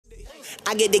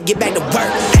I get to get back to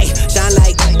work. Hey, shine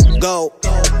like gold.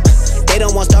 They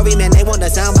don't want story, man, they want the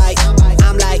soundbite.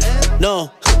 I'm like,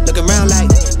 no, look around like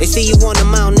they see you on the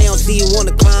mountain, they don't see you on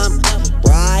the climb.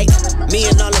 Right, me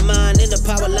and all of mine in the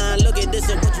power line. Look at this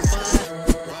and what you find.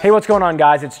 Hey, what's going on,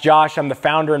 guys? It's Josh. I'm the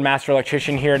founder and master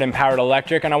electrician here at Empowered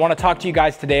Electric, and I want to talk to you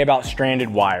guys today about stranded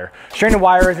wire. Stranded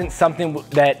wire isn't something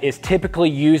that is typically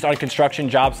used on construction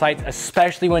job sites,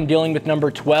 especially when dealing with number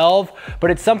 12,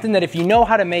 but it's something that if you know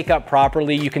how to make up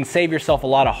properly, you can save yourself a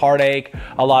lot of heartache,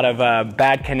 a lot of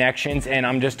bad connections, and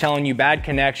I'm just telling you, bad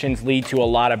connections lead to a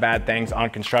lot of bad things on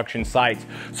construction sites.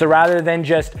 So rather than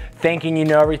just thinking you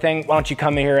know everything, why don't you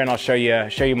come in here and I'll show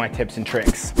you my tips and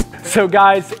tricks. So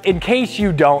guys, in case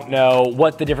you don't know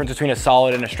what the difference between a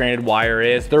solid and a stranded wire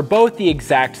is, they're both the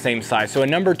exact same size. So a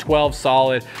number 12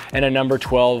 solid and a number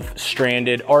 12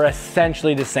 stranded are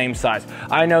essentially the same size.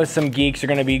 I know some geeks are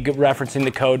gonna be referencing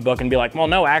the code book and be like, well,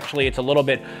 no, actually it's a little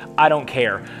bit, I don't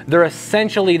care. They're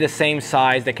essentially the same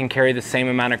size that can carry the same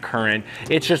amount of current.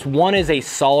 It's just one is a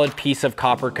solid piece of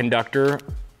copper conductor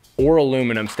or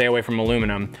aluminum, stay away from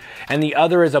aluminum, and the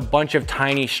other is a bunch of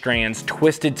tiny strands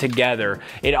twisted together.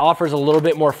 It offers a little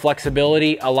bit more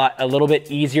flexibility, a little bit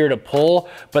easier to pull,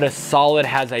 but a solid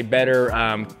has a better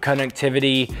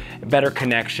connectivity, better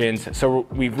connections. So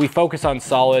we focus on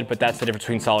solid, but that's the difference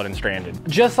between solid and stranded.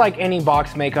 Just like any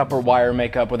box makeup or wire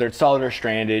makeup, whether it's solid or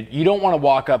stranded, you don't want to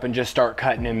walk up and just start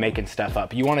cutting and making stuff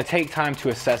up. You want to take time to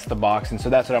assess the box, and so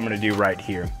that's what I'm going to do right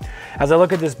here. As I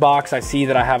look at this box, I see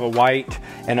that I have a white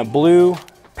and a blue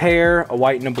pair, a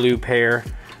white and a blue pair.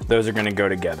 Those are gonna go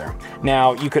together.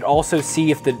 Now, you could also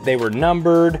see if they were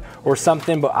numbered or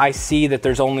something, but I see that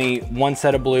there's only one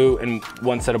set of blue and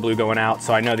one set of blue going out,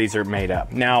 so I know these are made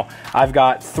up. Now, I've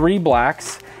got 3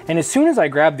 blacks, and as soon as I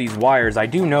grab these wires, I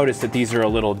do notice that these are a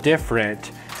little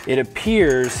different. It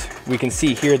appears, we can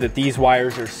see here that these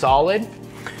wires are solid,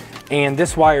 and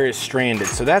this wire is stranded,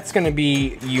 so that's gonna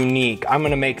be unique. I'm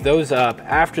gonna make those up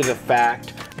after the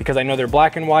fact because I know they're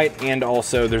black and white, and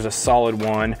also there's a solid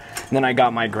one, and then I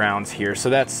got my grounds here, so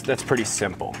that's pretty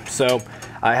simple. So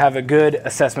I have a good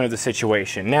assessment of the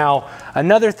situation. Now,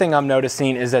 another thing I'm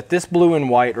noticing is that this blue and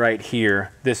white right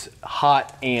here, this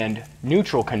hot and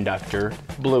neutral conductor,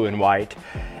 blue and white,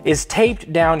 is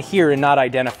taped down here and not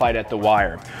identified at the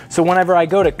wire. So whenever I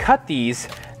go to cut these,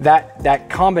 that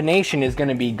combination is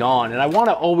gonna be gone. And I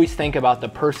wanna always think about the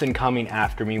person coming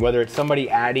after me, whether it's somebody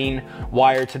adding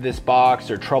wire to this box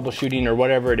or troubleshooting or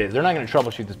whatever it is. They're not gonna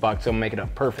troubleshoot this box, so make it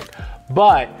up perfect.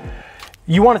 But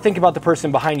you wanna think about the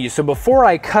person behind you. So before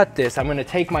I cut this, I'm gonna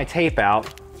take my tape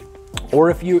out, or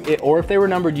if they were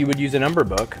numbered, you would use a number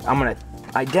book. I'm gonna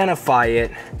identify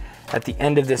it at the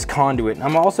end of this conduit. And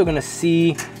I'm also gonna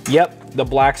see, yep, the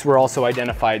blacks were also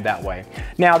identified that way.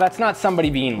 Now, that's not somebody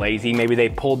being lazy. Maybe they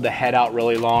pulled the head out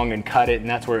really long and cut it, and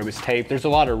that's where it was taped. There's a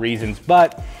lot of reasons,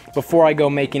 but before I go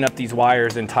making up these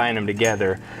wires and tying them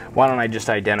together, why don't I just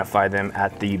identify them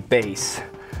at the base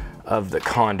of the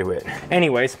conduit.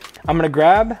 Anyways, I'm gonna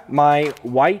grab my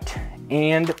white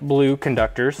and blue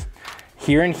conductors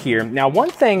here and here. Now,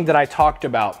 one thing that I talked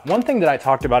about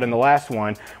in the last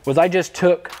one was I just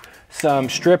took some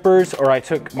strippers, or I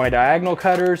took my diagonal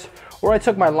cutters, or I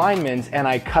took my linemen's and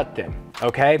I cut them,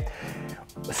 okay?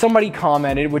 Somebody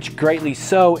commented, which greatly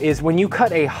so, is when you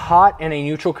cut a hot and a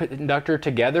neutral conductor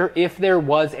together, if there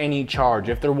was any charge,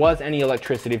 if there was any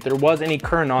electricity, if there was any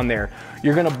current on there,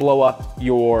 you're gonna blow up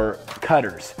your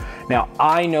cutters. Now,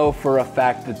 I know for a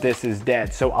fact that this is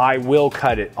dead, so I will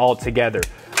cut it all together.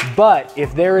 But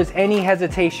if there is any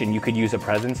hesitation, you could use a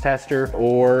presence tester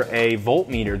or a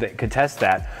voltmeter that could test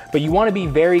that. But you want to be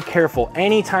very careful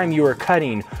anytime you are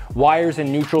cutting wires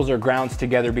and neutrals or grounds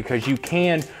together, because you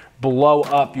can blow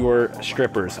up your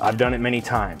strippers. I've done it many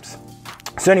times.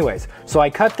 So anyways, so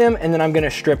I cut them and then I'm going to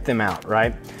strip them out,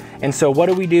 right? And so what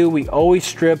do? We always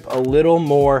strip a little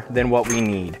more than what we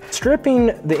need. Stripping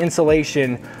the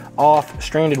insulation off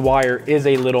stranded wire is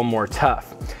a little more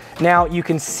tough. Now you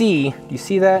can see, you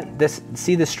see that?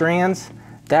 See the strands?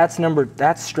 That's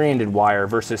stranded wire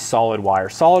versus solid wire.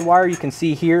 Solid wire, you can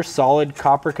see here, solid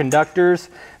copper conductors.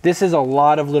 This is a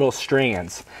lot of little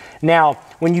strands. Now,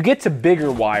 when you get to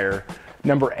bigger wire,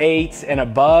 number 8s and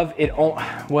above,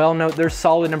 well, no, there's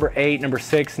solid number 8, number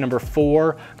 6, number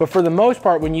 4, but for the most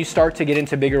part, when you start to get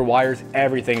into bigger wires,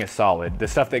 everything is solid. The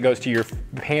stuff that goes to your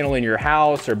panel in your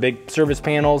house or big service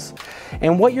panels.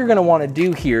 And what you're gonna wanna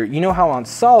do here, you know how on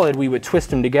solid we would twist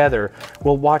them together?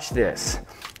 Well, watch this.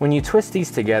 When you twist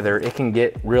these together, it can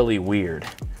get really weird,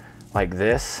 like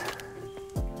this.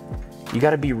 You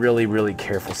gotta be really, really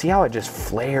careful. See how it just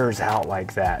flares out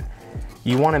like that?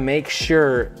 you wanna make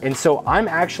sure, and so I'm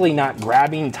actually not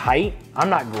grabbing tight. I'm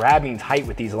not grabbing tight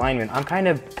with these alignment. I'm kind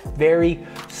of very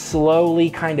slowly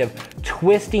kind of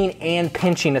twisting and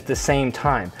pinching at the same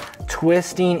time.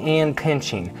 Twisting and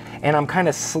pinching. And I'm kind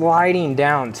of sliding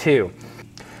down too.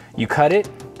 You cut it,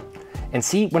 and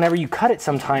see, whenever you cut it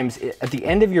sometimes, at the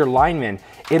end of your lineman,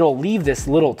 it'll leave this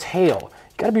little tail.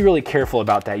 You gotta be really careful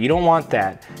about that. You don't want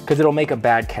that, because it'll make a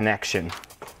bad connection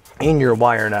in your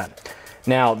wire nut.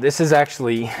 Now, this is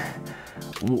actually,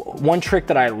 one trick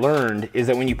that I learned is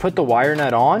that when you put the wire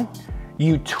nut on,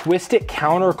 you twist it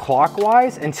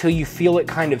counterclockwise until you feel it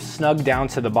kind of snug down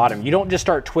to the bottom. You don't just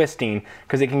start twisting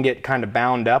because it can get kind of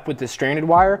bound up with the stranded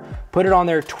wire. Put it on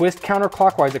there, twist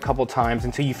counterclockwise a couple times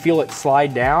until you feel it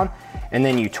slide down, and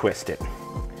then you twist it.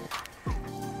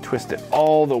 Twist it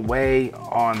all the way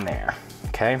on there,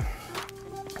 okay?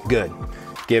 Good.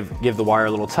 Give the wire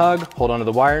a little tug, hold onto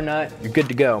the wire nut, you're good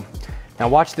to go. Now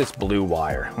watch this blue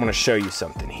wire. I'm gonna show you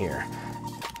something here.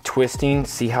 Twisting,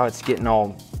 see how it's getting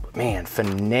all, man,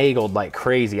 finagled like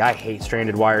crazy. I hate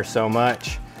stranded wire so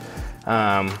much.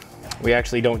 We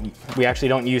actually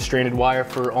don't use stranded wire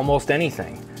for almost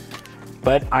anything.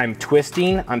 But I'm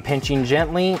twisting, I'm pinching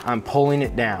gently, I'm pulling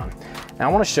it down. Now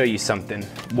I wanna show you something,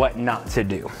 what not to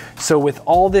do. So with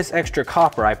all this extra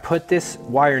copper, I put this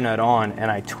wire nut on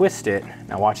and I twist it.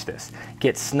 Now watch this. It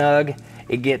gets snug,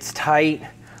 it gets tight.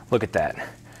 Look at that.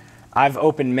 I've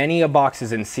opened many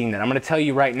boxes and seen that. I'm gonna tell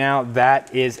you right now,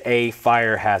 that is a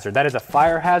fire hazard. That is a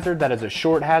fire hazard, that is a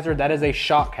short hazard, that is a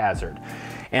shock hazard.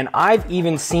 And I've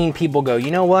even seen people go,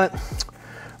 you know what?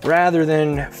 Rather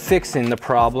than fixing the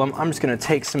problem, I'm just gonna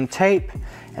take some tape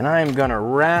and I'm gonna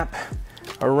wrap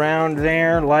around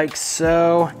there like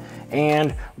so,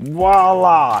 and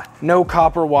voila, no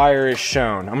copper wire is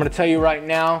shown. I'm gonna tell you right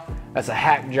now, that's a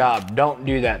hack job. Don't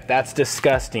do that, that's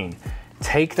disgusting.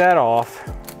 Take that off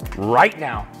right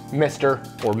now, Mr.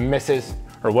 or Mrs.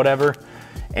 or whatever,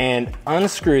 and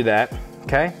unscrew that,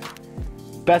 okay?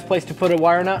 Best place to put a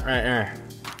wire nut, right there.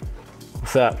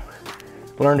 What's up?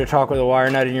 Learn to talk with a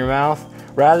wire nut in your mouth.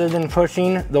 Rather than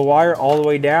pushing the wire all the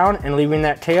way down and leaving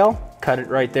that tail, cut it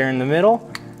right there in the middle.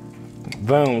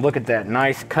 Boom, look at that,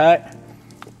 nice cut.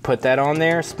 Put that on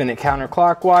there, spin it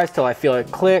counterclockwise till I feel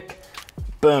it click.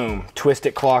 Boom, twist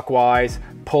it clockwise,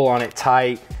 pull on it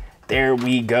tight. There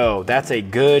we go. That's a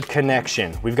good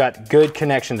connection. We've got good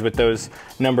connections with those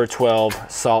number 12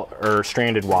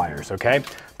 stranded wires, okay?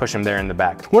 Push them there in the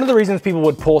back. One of the reasons people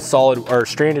would pull solid or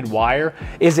stranded wire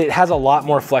is it has a lot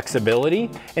more flexibility.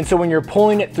 And so when you're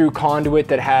pulling it through conduit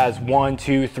that has 1,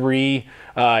 2, 3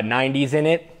 90s in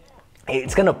it,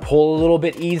 it's gonna pull a little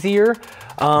bit easier.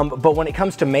 But when it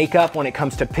comes to makeup, when it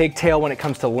comes to pigtail, when it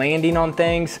comes to landing on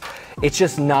things, it's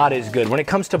just not as good. When it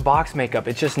comes to box makeup,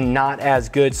 it's just not as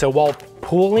good. So while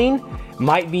pulling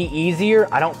might be easier,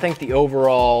 I don't think the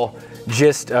overall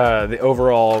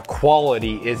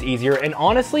quality is easier. And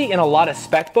honestly, in a lot of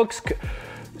spec books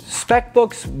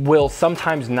will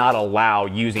sometimes not allow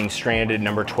using stranded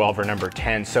number 12 or number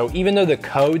 10. So even though the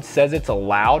code says it's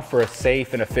allowed for a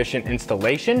safe and efficient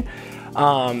installation,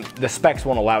 the specs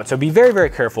won't allow it. So be very, very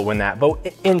careful when that.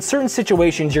 But in certain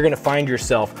situations, you're gonna find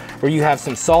yourself where you have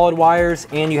some solid wires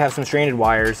and you have some stranded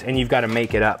wires and you've gotta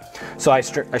make it up. So I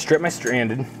strip my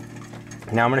stranded,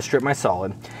 now I'm gonna strip my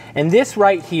solid. And this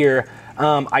right here,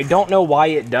 I don't know why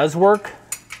it does work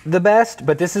the best,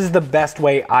 but this is the best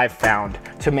way I've found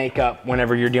to make up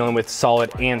whenever you're dealing with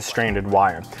solid and stranded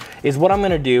wire. Is what I'm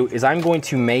gonna do is I'm going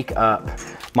to make up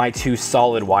my 2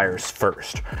 solid wires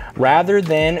first. Rather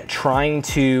than trying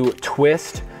to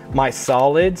twist my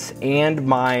solids and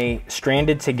my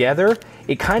stranded together,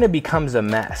 it kind of becomes a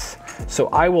mess. So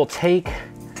I will take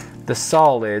the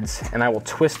solids and I will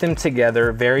twist them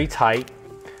together very tight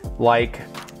like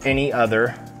any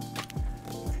other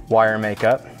wire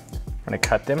makeup. I'm gonna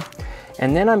cut them.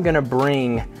 And then I'm gonna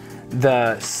bring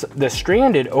the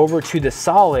stranded over to the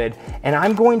solid and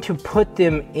I'm going to put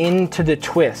them into the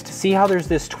twist. See how there's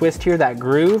this twist here, that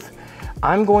groove?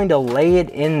 I'm going to lay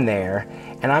it in there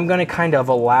and I'm gonna kind of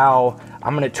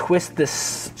I'm gonna twist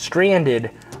this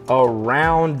stranded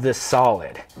around the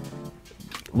solid,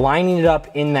 lining it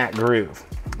up in that groove.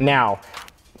 Now,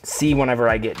 see, whenever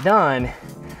I get done,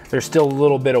 there's still a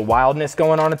little bit of wildness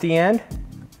going on at the end.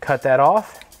 Cut that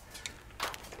off.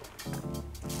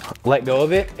 Let go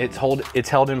of it, it's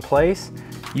held in place.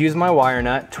 Use my wire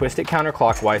nut, twist it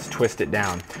counterclockwise, twist it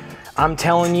down. I'm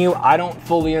telling you, I don't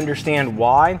fully understand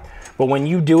why, but when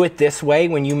you do it this way,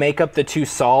 when you make up the 2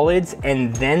 solids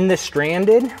and then the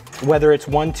stranded, whether it's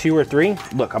 1, 2, or 3,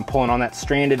 look, I'm pulling on that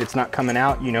stranded, it's not coming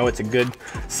out, you know it's a good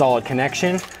solid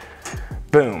connection.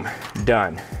 Boom,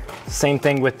 done. Same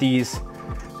thing with these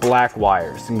black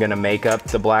wires. I'm gonna make up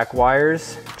the black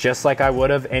wires just like I would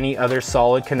have any other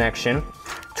solid connection,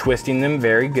 twisting them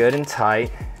very good and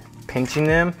tight, pinching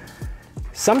them.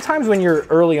 Sometimes when you're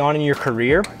early on in your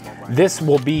career, this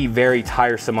will be very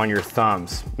tiresome on your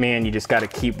thumbs. Man, you just gotta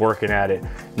keep working at it.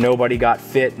 Nobody got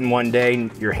fit in one day.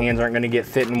 Your hands aren't gonna get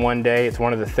fit in one day. It's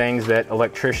one of the things that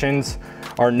electricians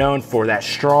are known for, that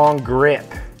strong grip,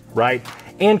 right?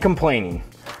 And complaining.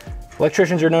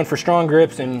 Electricians are known for strong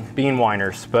grips and being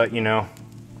whiners, but you know,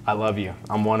 I love you,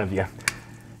 I'm one of you.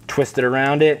 Twist it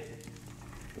around it,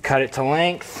 cut it to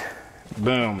length,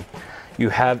 boom. You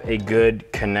have a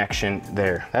good connection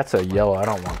there. That's a yellow, I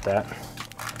don't want that.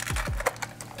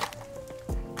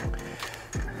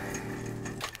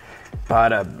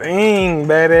 Bada bing,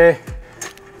 baby.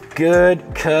 Good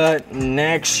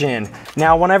connection.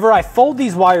 Now, whenever I fold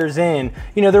these wires in,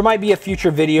 you know, there might be a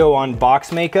future video on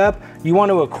box makeup. You want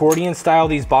to accordion style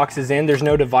these boxes in. There's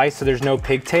no device, so there's no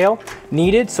pigtail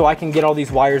needed, so I can get all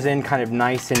these wires in kind of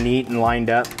nice and neat and lined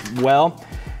up well.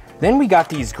 Then we got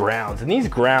these grounds, and these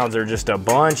grounds are just a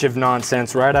bunch of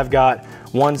nonsense, right? I've got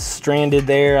one stranded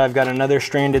there, I've got another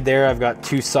stranded there, I've got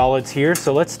two solids here.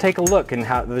 So let's take a look and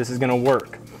how this is gonna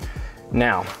work.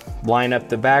 Now, line up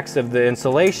the backs of the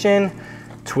insulation,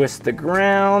 twist the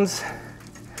grounds,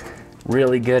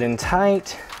 really good and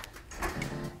tight,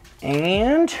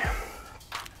 and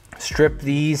strip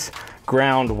these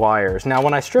ground wires. Now,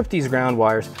 when I strip these ground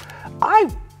wires,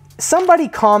 somebody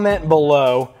comment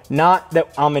below, not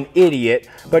that I'm an idiot,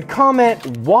 but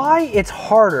comment why it's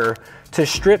harder to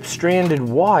strip stranded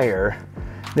wire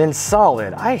than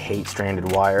solid. I hate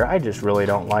stranded wire. I just really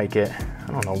don't like it. I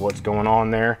don't know what's going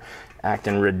on there.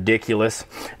 Acting ridiculous.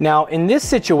 Now, in this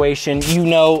situation, you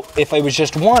know, if it was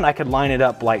just one, I could line it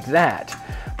up like that.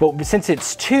 But since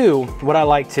it's two, what I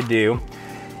like to do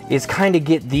is kind of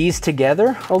get these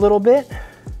together a little bit,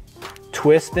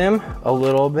 twist them a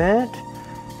little bit,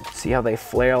 see how they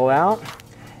flail out,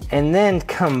 and then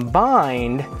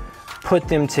combined, put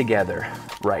them together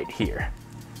right here.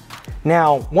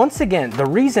 Now, once again, the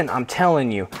reason I'm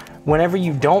telling you, whenever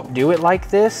you don't do it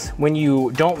like this, when you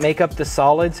don't make up the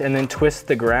solids and then twist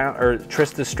the ground or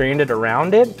twist the stranded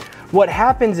around it, what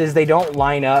happens is they don't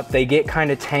line up, they get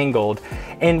kind of tangled.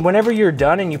 And whenever you're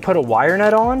done and you put a wire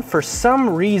nut on, for some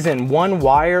reason, one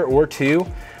wire or two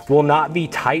will not be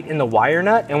tight in the wire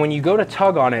nut. And when you go to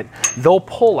tug on it, they'll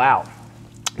pull out.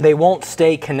 They won't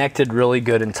stay connected really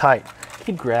good and tight.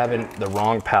 Keep grabbing the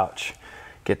wrong pouch.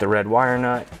 Get the red wire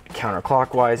nut,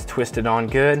 counterclockwise, twist it on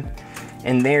good.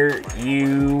 And there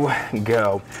you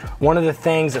go. One of the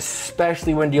things,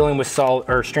 especially when dealing with solid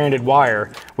or stranded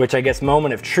wire, which I guess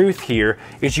moment of truth here,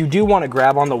 is you do want to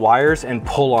grab on the wires and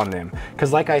pull on them.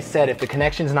 Because like I said, if the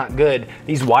connection's not good,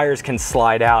 these wires can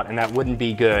slide out and that wouldn't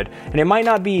be good. And it might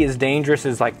not be as dangerous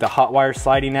as like the hot wire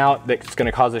sliding out that's going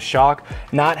to cause a shock.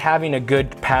 Not having a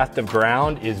good path of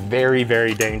ground is very,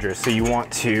 very dangerous. So you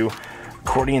want to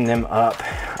accordion them up.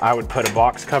 I would put a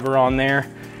box cover on there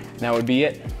and that would be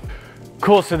it.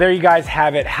 Cool, so there you guys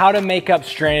have it. How to make up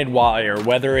stranded wire.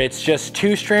 Whether it's just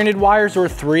 2 stranded wires or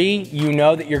 3, you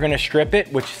know that you're gonna strip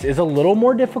it, which is a little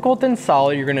more difficult than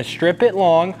solid. You're gonna strip it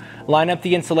long, line up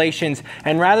the insulations,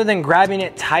 and rather than grabbing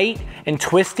it tight and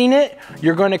twisting it,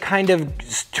 you're gonna kind of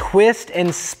twist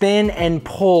and spin and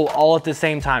pull all at the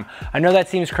same time. I know that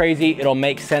seems crazy. It'll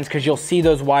make sense because you'll see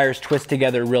those wires twist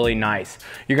together really nice.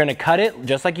 You're gonna cut it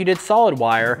just like you did solid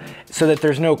wire so that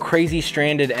there's no crazy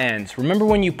stranded ends. Remember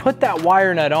when you put that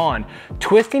wire nut on,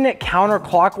 twisting it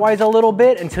counterclockwise a little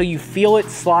bit until you feel it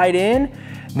slide in,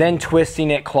 then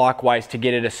twisting it clockwise to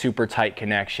get it a super tight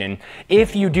connection.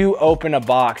 If you do open a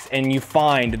box and you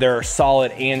find they're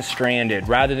solid and stranded,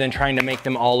 rather than trying to make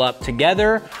them all up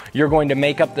together, you're going to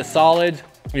make up the solids,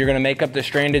 you're gonna make up the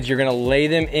strandeds, you're gonna lay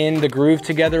them in the groove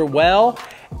together well,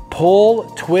 pull,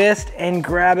 twist, and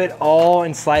grab it all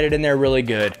and slide it in there really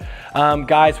good.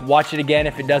 Guys, watch it again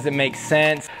if it doesn't make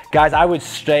sense. Guys, I would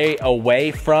stay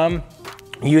away from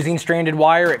using stranded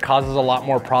wire. It causes a lot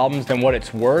more problems than what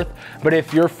it's worth. But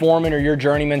if your foreman or your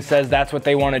journeyman says that's what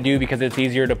they want to do because it's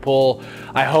easier to pull,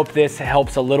 I hope this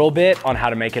helps a little bit on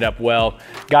how to make it up well.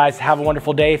 Guys, have a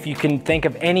wonderful day. If you can think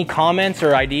of any comments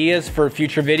or ideas for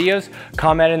future videos,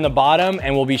 comment in the bottom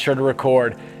and we'll be sure to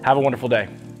record. Have a wonderful day.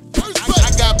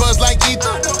 I got buzz like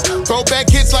ether,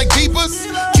 throwback hits like beepers.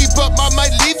 Keep up, I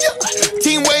might leave ya.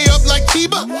 Team way up like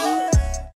Tiba.